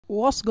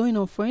What's going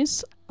on,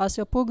 friends? As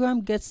your program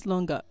gets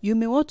longer, you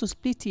may want to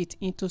split it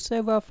into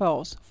several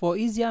files for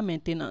easier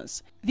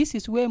maintenance. This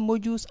is where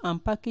modules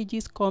and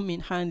packages come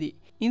in handy.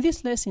 In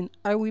this lesson,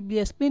 I will be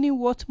explaining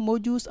what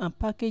modules and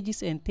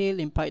packages entail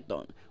in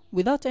Python.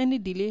 Without any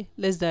delay,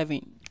 let's dive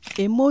in.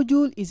 A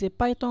module is a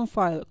Python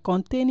file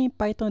containing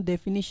Python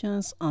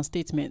definitions and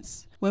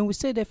statements. When we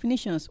say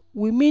definitions,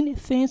 we mean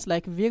things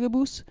like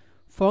variables,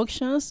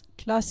 functions,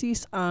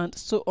 classes, and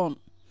so on.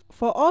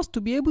 For us to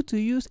be able to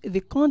use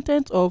the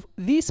content of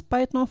this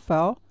Python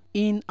file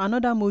in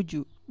another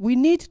module, we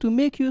need to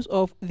make use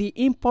of the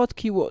import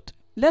keyword.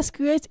 Let's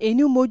create a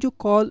new module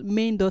called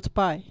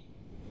main.py.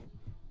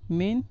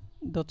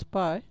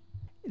 Main.py.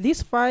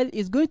 This file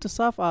is going to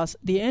serve as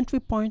the entry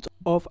point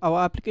of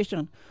our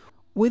application.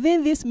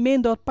 Within this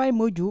main.py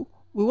module,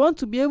 we want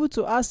to be able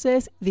to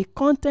access the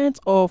content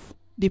of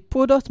the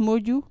product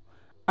module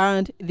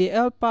and the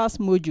helpers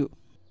module.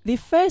 The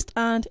first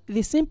and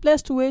the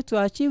simplest way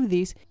to achieve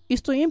this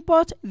is to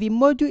import the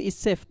module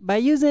itself by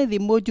using the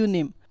module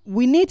name.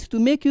 We need to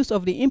make use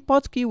of the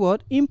import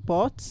keyword,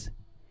 import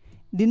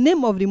the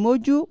name of the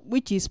module,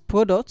 which is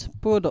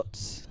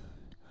products.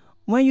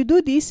 When you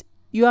do this,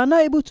 you are now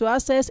able to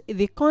access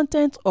the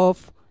content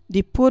of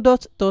the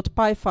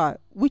product.py file,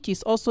 which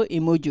is also a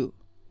module.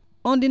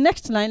 On the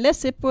next line, let's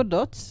say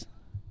products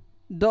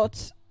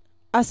dot.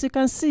 As you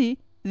can see,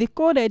 the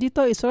code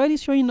editor is already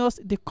showing us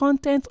the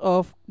content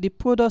of the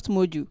product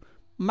module,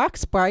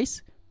 max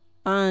price,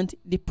 and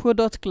the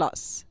product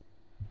class.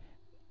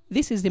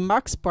 This is the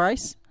max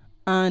price,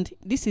 and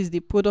this is the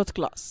product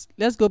class.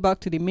 Let's go back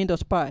to the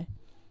main.py.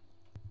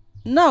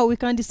 Now we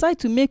can decide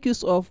to make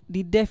use of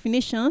the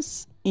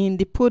definitions in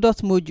the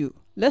product module.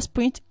 Let's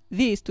print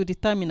this to the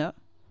terminal.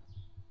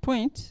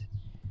 Print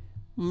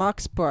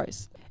max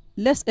price.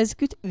 Let's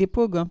execute the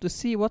program to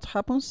see what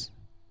happens.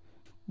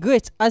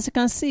 Great. As you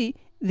can see,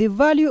 the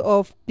value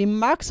of the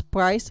max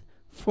price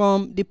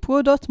from the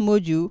product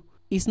module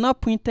is now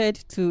printed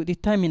to the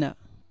terminal.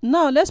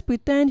 Now let's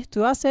pretend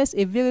to access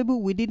a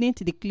variable we didn't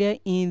declare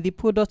in the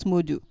product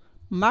module,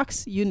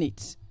 max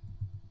units.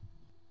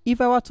 If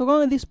I were to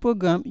run this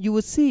program, you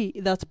will see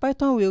that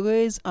Python will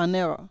raise an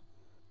error.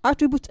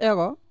 Attribute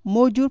error,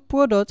 module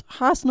product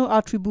has no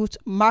attribute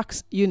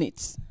max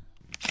units.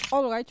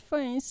 Alright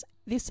friends,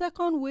 the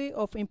second way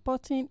of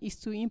importing is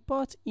to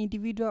import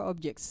individual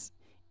objects.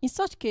 In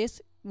such case,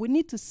 we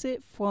need to say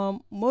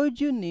from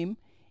module name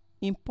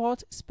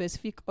import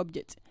specific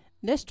object.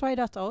 Let's try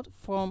that out.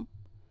 From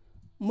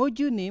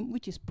module name,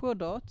 which is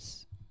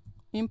products,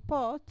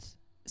 import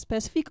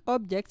specific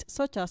object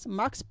such as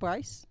max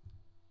price,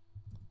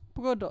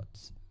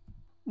 products.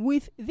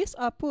 With this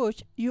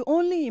approach, you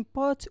only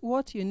import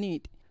what you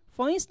need.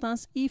 For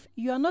instance, if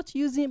you are not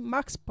using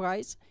max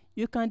price,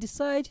 you can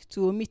decide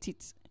to omit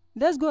it.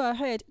 Let's go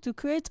ahead to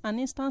create an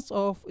instance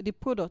of the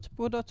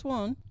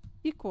product1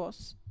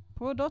 equals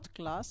product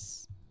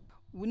class.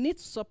 We need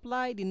to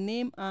supply the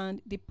name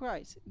and the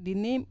price. The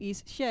name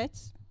is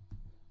shirts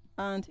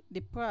and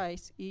the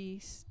price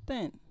is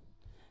 10.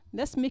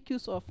 Let's make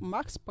use of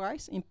max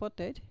price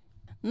imported.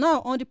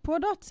 Now on the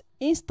product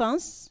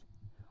instance,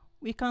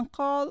 we can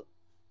call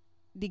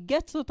the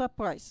get total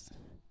price.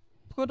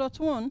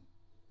 Product1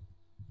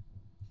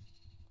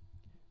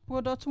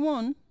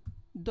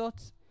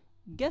 dot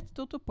get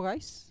total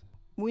price.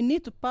 We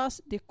need to pass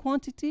the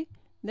quantity.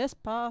 Let's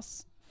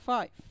pass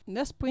 5.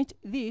 Let's print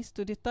this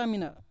to the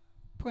terminal.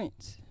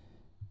 Print.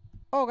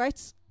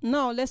 Alright,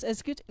 now let's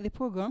execute the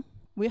program.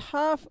 We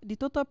have the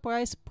total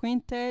price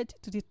printed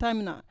to the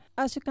terminal.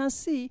 As you can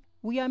see,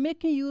 we are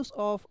making use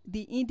of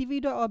the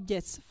individual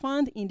objects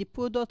found in the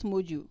product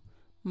module,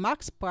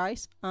 max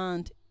price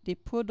and the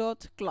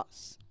product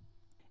class.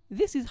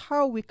 This is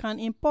how we can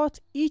import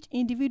each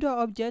individual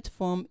object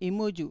from a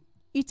module.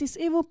 It is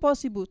even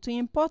possible to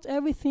import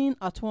everything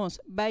at once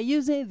by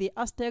using the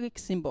asterisk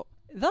symbol.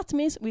 That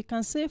means we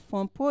can say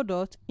from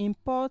product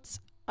import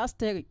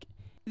asterisk.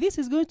 This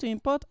is going to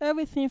import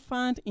everything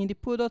found in the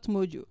product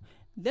module.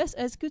 Let's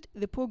execute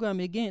the program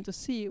again to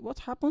see what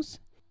happens.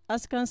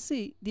 As you can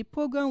see, the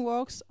program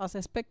works as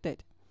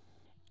expected.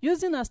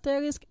 Using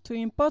asterisk to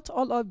import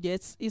all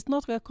objects is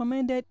not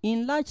recommended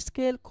in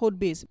large-scale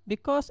codebase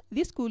because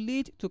this could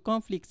lead to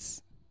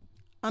conflicts.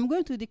 I'm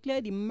going to declare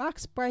the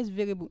max price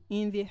variable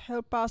in the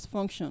helpers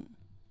function.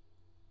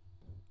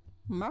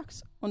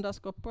 Max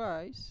underscore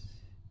price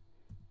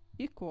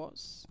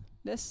equals,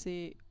 let's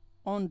say,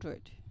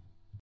 100.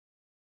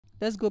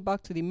 Let's go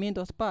back to the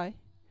main.py.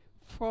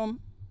 From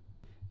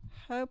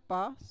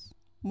helpers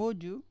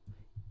module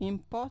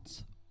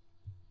import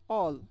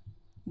all,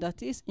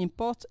 that is,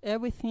 import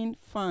everything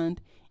found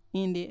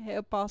in the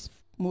helpers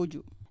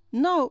module.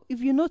 Now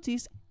if you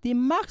notice, the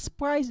max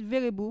price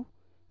variable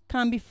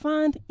can be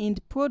found in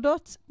the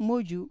product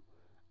module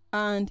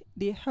and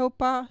the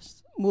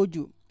helpers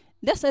module.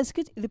 Let's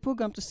execute the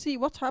program to see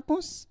what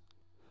happens.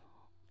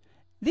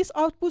 This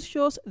output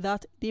shows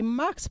that the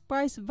max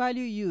price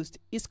value used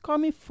is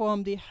coming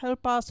from the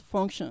helpers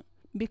function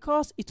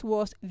because it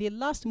was the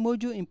last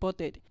module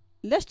imported.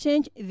 Let's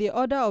change the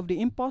order of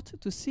the import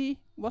to see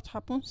what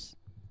happens.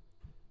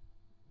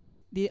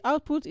 the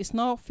output is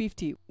now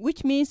 50,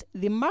 which means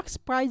the max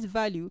price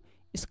value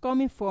is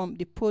coming from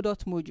the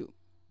product module.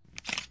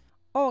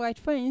 Alright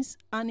friends,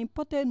 an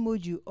imported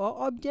module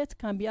or object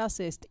can be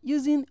accessed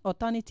using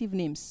alternative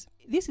names.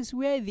 This is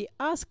where the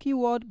as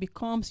keyword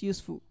becomes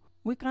useful.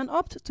 We can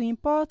opt to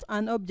import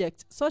an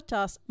object such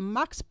as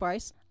max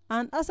price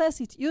and access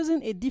it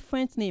using a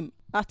different name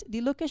at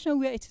the location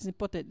where it is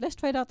imported. Let's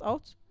try that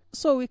out.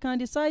 So we can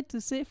decide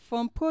to say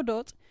from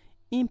product,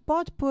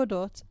 import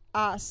product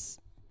as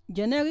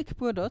generic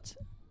product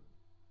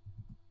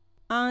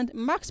and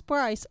max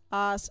price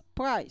as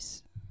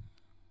price.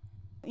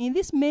 In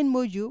this main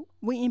module,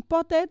 we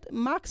imported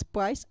max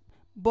price,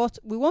 but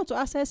we want to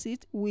access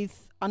it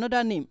with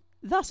another name.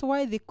 That's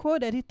why the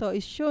code editor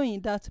is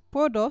showing that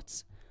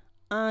products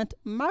and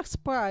max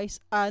price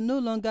are no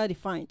longer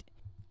defined.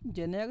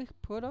 Generic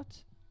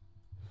product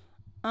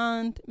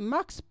and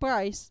max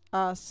price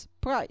as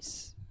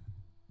price.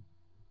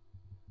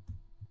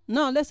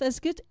 Now let's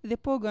execute the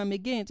program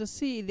again to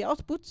see the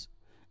output.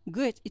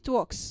 Great, it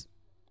works.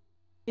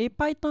 A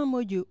Python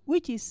module,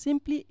 which is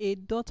simply a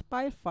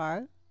 .py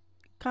file,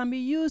 can be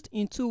used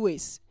in two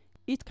ways.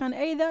 It can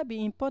either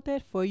be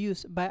imported for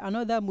use by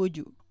another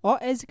module or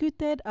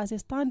executed as a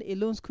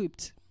standalone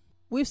script.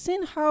 We've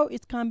seen how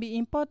it can be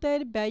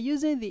imported by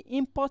using the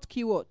import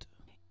keyword.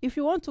 If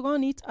you want to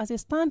run it as a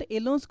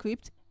standalone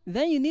script,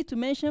 then you need to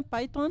mention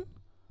Python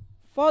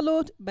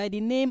followed by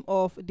the name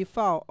of the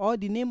file or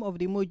the name of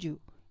the module.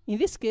 In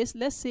this case,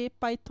 let's say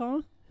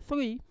python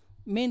 3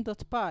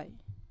 main.py.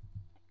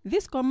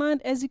 This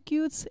command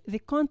executes the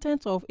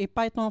content of a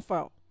Python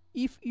file.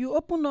 If you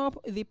open up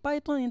the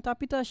Python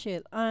interpreter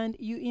shell and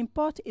you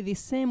import the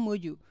same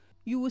module,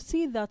 you will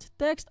see that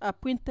text are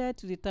printed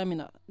to the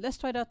terminal. Let's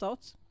try that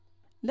out.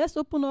 Let's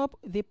open up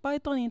the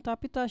Python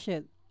interpreter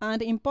shell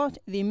and import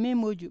the main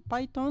module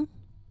python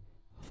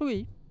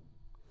 3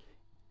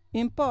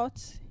 import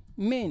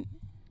main.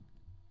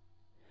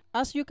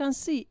 As you can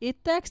see, a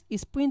text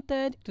is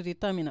printed to the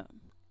terminal.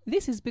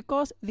 This is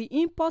because the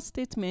import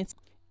statement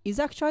is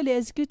actually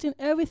executing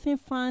everything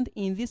found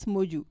in this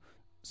module.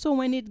 So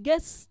when it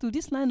gets to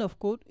this line of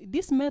code,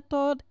 this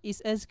method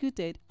is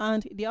executed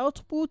and the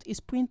output is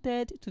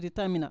printed to the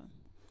terminal.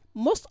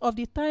 Most of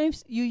the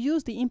times you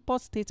use the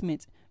import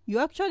statement, you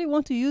actually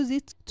want to use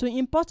it to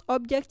import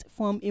object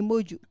from a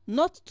module,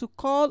 not to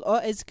call or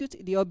execute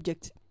the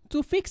object.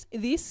 To fix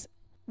this,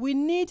 we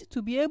need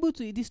to be able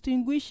to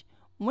distinguish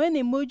when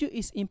a module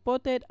is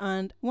imported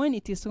and when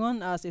it is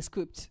run as a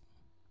script.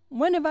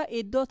 Whenever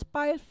a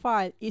 .py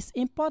file is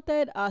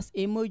imported as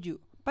a module,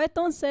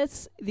 Python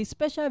sets the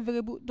special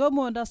variable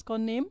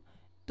 _name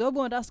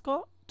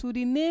to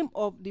the name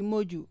of the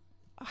module.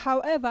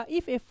 However,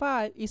 if a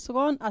file is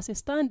run as a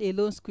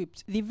standalone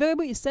script, the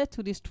variable is set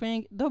to the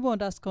string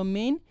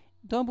 _main .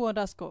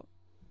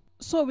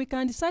 So we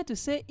can decide to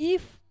say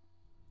if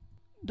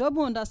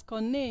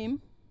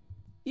 _name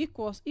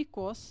equals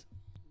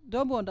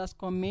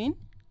 _main,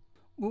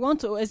 we want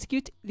to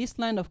execute this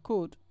line of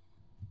code.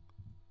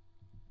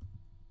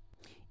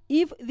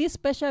 If this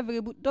special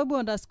variable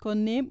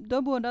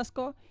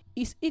 _name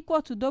is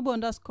equal to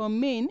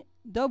 _main ,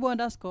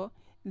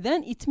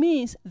 then it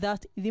means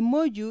that the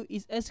module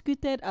is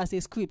executed as a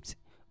script,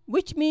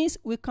 which means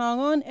we can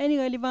run any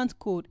relevant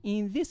code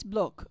in this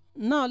block.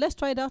 Now let's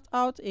try that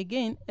out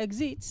again.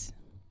 Exit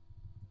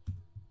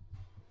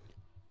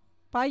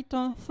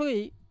python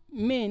 3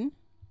 main.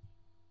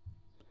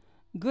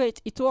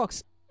 Great, it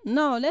works.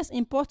 Now let's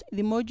import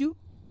the module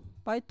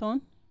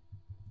python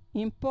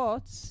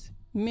import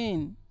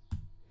main.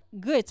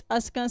 Great,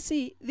 as you can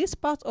see, this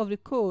part of the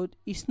code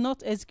is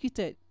not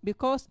executed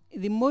because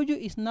the module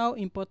is now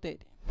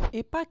imported.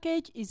 A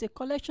package is a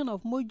collection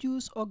of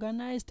modules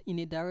organized in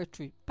a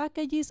directory.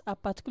 Packages are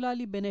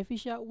particularly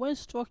beneficial when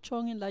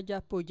structuring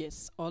larger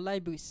projects or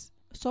libraries.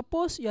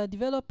 Suppose you are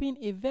developing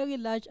a very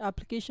large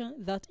application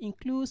that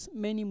includes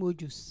many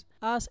modules.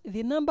 As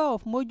the number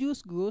of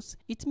modules grows,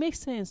 it makes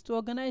sense to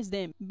organize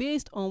them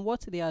based on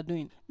what they are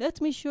doing.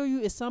 Let me show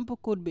you a sample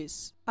code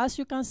base. As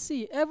you can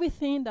see,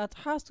 everything that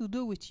has to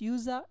do with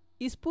user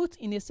is put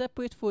in a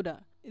separate folder.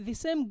 The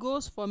same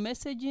goes for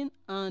messaging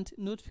and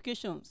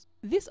notifications.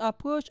 This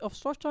approach of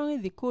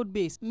structuring the code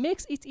base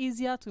makes it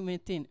easier to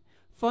maintain.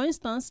 For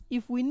instance,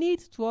 if we need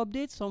to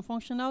update some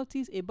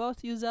functionalities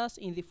about users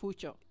in the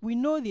future, we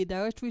know the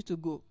directory to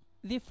go.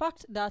 The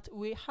fact that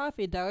we have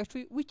a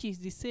directory which is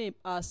the same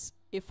as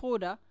a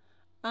folder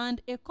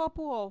and a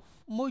couple of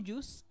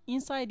modules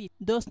inside it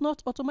does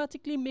not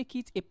automatically make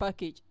it a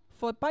package.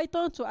 For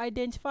Python to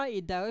identify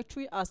a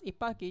directory as a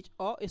package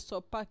or a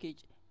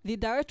sub-package, the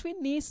directory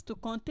needs to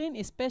contain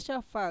a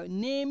special file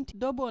named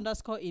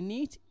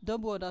 _init .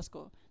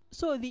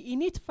 So the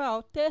init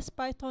file tells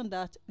Python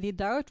that the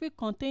directory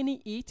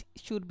containing it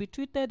should be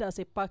treated as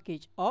a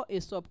package or a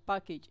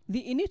sub-package.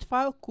 The init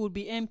file could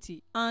be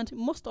empty, and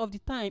most of the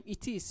time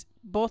it is,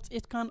 but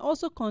it can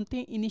also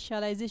contain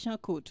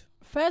initialization code.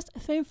 First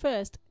thing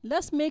first,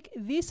 let's make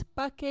this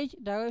package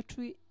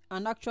directory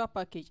an actual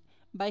package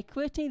by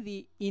creating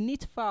the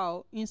init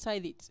file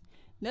inside it.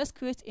 Let's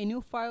create a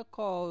new file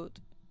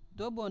called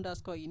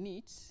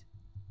 _init.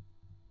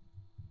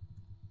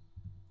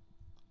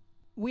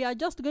 We are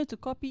just going to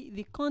copy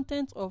the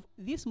content of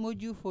this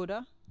module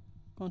folder,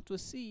 Ctrl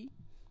C,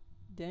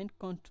 then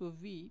Ctrl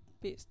V,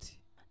 paste.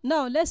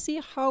 Now let's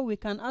see how we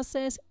can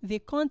access the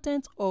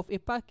content of a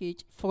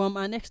package from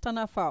an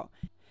external file.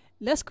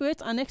 Let's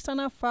create an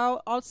external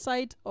file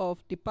outside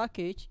of the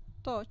package.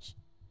 Touch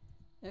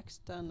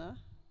external.py.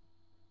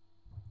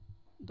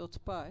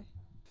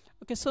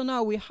 Okay, so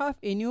now we have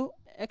a new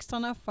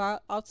external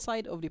file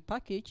outside of the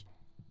package.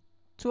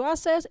 To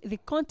access the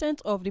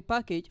content of the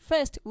package,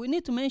 first we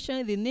need to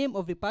mention the name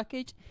of the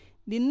package.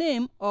 The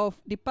name of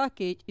the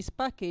package is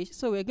package,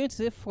 so we're going to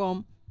say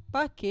from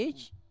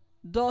package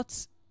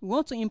dot, we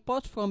want to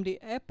import from the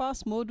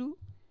helpers module,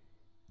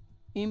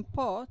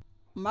 import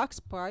max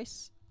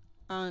price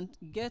and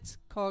get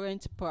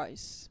current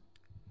price.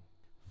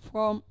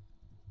 From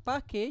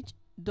package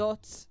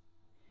dot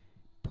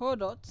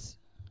product,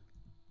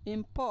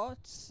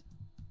 import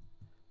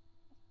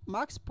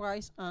max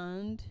price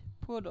and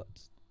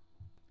product.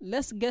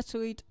 Let's get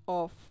rid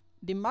of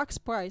the max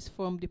price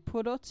from the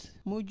product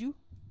module.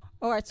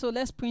 Alright, so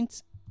let's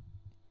print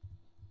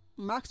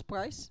max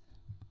price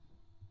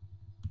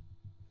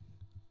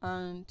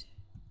and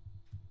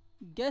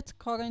get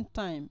current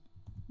time.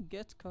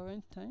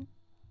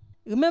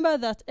 Remember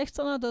that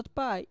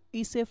external.py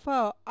is a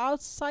file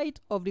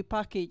outside of the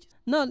package.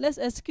 Now let's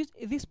execute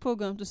this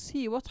program to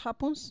see what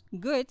happens.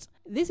 Great.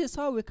 This is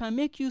how we can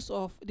make use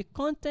of the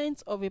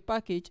contents of a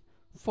package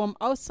from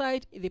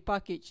outside the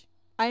package.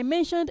 I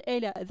mentioned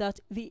earlier that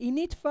the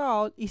init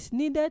file is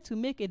needed to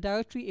make a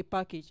directory a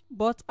package,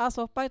 but as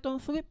of Python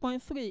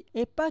 3.3,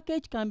 a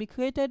package can be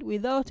created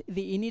without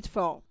the init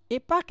file. A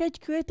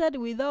package created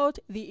without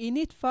the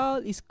init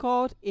file is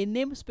called a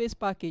namespace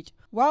package,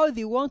 while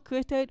the one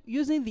created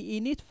using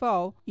the init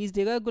file is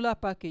the regular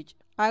package.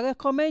 I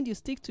recommend you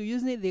stick to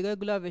using the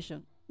regular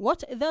version.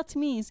 What that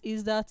means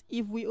is that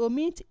if we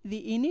omit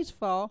the init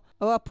file,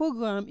 our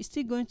program is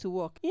still going to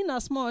work, in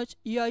as much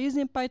you are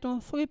using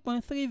Python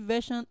 3.3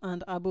 version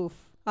and above.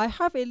 I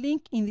have a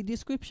link in the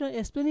description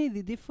explaining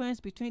the difference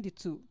between the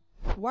two.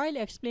 While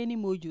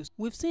explaining modules,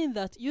 we've seen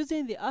that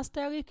using the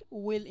asterisk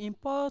will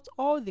import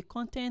all the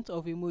content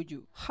of a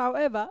module.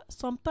 However,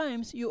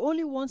 sometimes you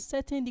only want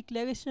certain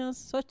declarations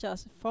such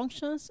as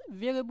functions,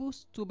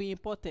 variables to be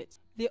imported.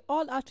 The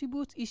all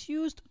attribute is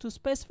used to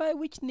specify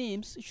which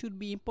names should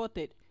be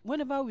imported.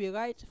 Whenever we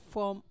write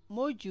from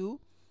module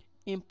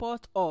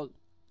import all,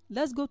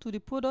 let's go to the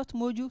product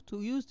module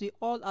to use the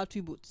all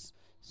attributes.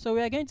 So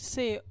we are going to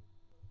say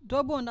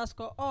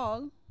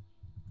 _all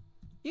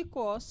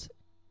equals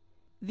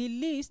the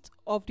list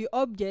of the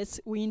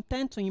objects we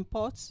intend to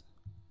import,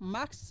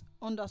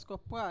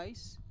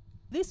 max_price.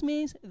 This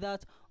means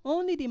that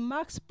only the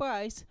max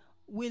price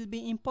will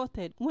be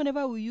imported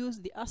whenever we use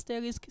the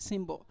asterisk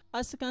symbol.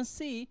 As you can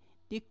see,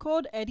 the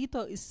code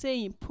editor is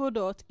saying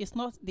product is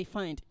not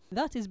defined.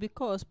 That is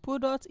because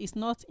product is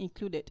not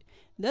included.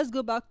 Let's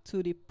go back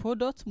to the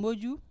product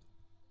module.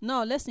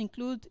 Now let's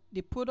include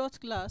the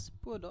product class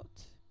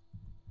product.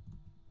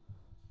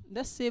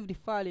 Let's save the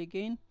file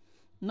again.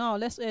 Now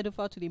let's head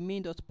over to the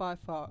main.py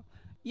file.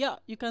 Yeah,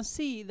 you can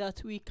see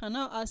that we can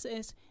now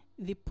access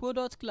the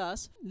product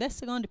class.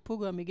 Let's run the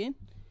program again.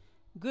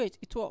 Great,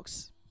 it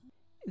works.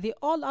 The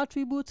all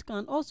attributes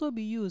can also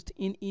be used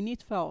in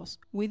init files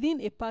within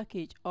a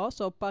package or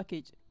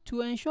sub-package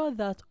to ensure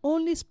that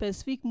only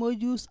specific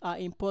modules are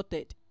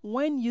imported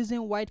when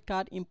using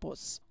wildcard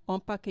imports on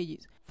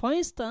packages. For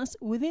instance,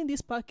 within this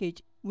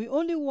package, we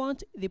only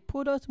want the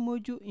product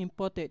module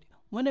imported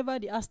whenever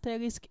the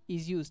asterisk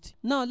is used.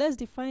 Now let's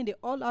define the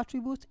all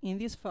attribute in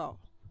this file.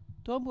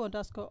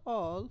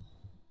 _all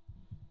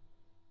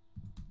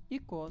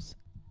equals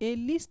a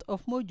list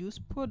of modules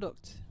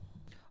product.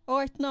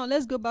 Alright, now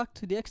let's go back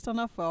to the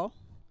external file.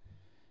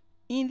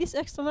 In this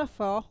external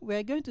file, we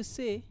are going to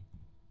say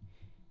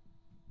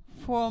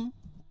from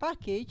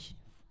package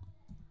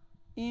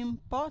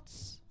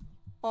imports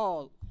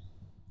all.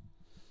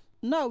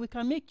 Now we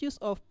can make use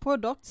of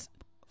products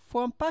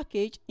from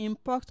package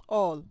import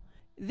all.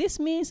 This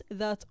means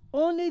that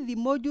only the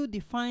module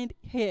defined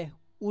here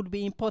would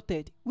be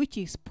imported, which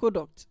is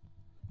product.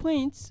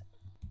 Print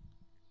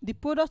the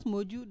product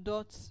module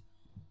dot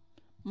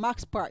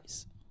max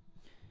price.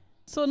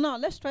 So now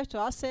let's try to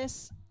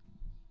access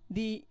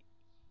the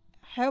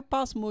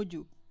helpers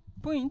module.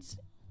 Print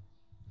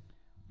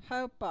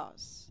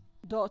helpers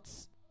dot.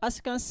 As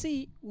you can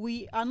see,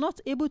 we are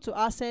not able to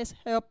access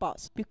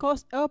helpers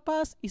because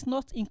helpers is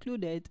not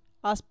included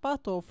as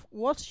part of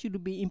what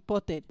should be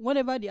imported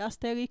whenever the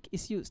asterisk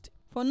is used.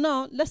 For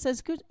now, let's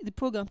execute the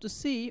program to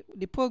see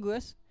the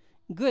progress.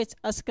 Great,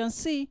 as you can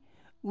see,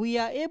 we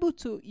are able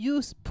to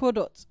use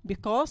product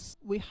because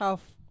we have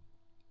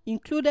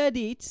included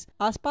it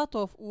as part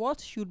of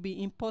what should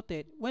be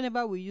imported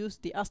whenever we use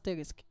the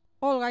asterisk.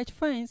 Alright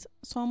friends,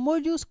 some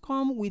modules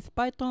come with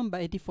Python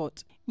by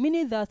default,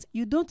 meaning that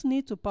you don't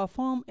need to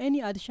perform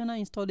any additional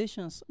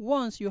installations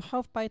once you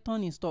have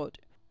Python installed.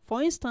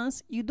 For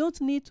instance, you don't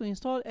need to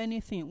install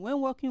anything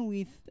when working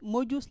with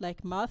modules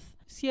like math,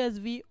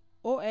 CSV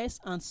OS,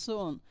 and so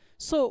on.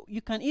 So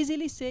you can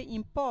easily say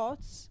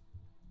imports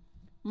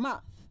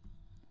math,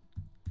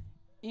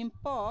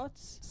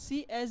 imports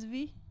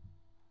CSV,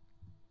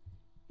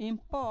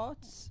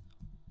 imports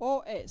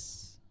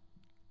OS.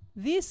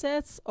 These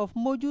sets of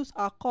modules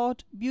are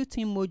called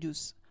built-in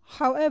modules.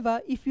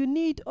 However, if you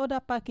need other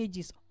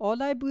packages or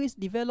libraries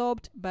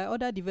developed by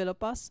other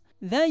developers,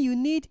 then you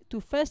need to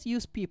first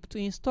use pip to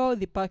install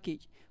the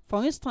package.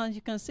 For instance,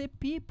 you can say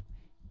pip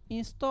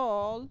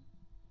install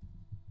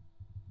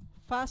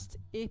fast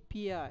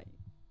API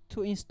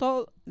to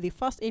install the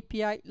fast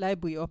API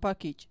library or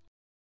package.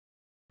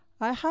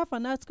 I have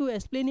an article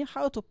explaining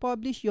how to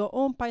publish your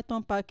own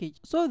Python package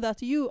so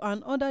that you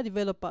and other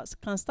developers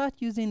can start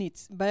using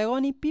it by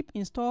running pip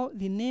install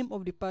the name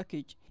of the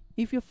package.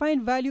 If you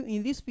find value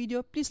in this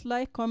video, please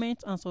like,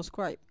 comment, and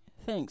subscribe.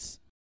 Thanks.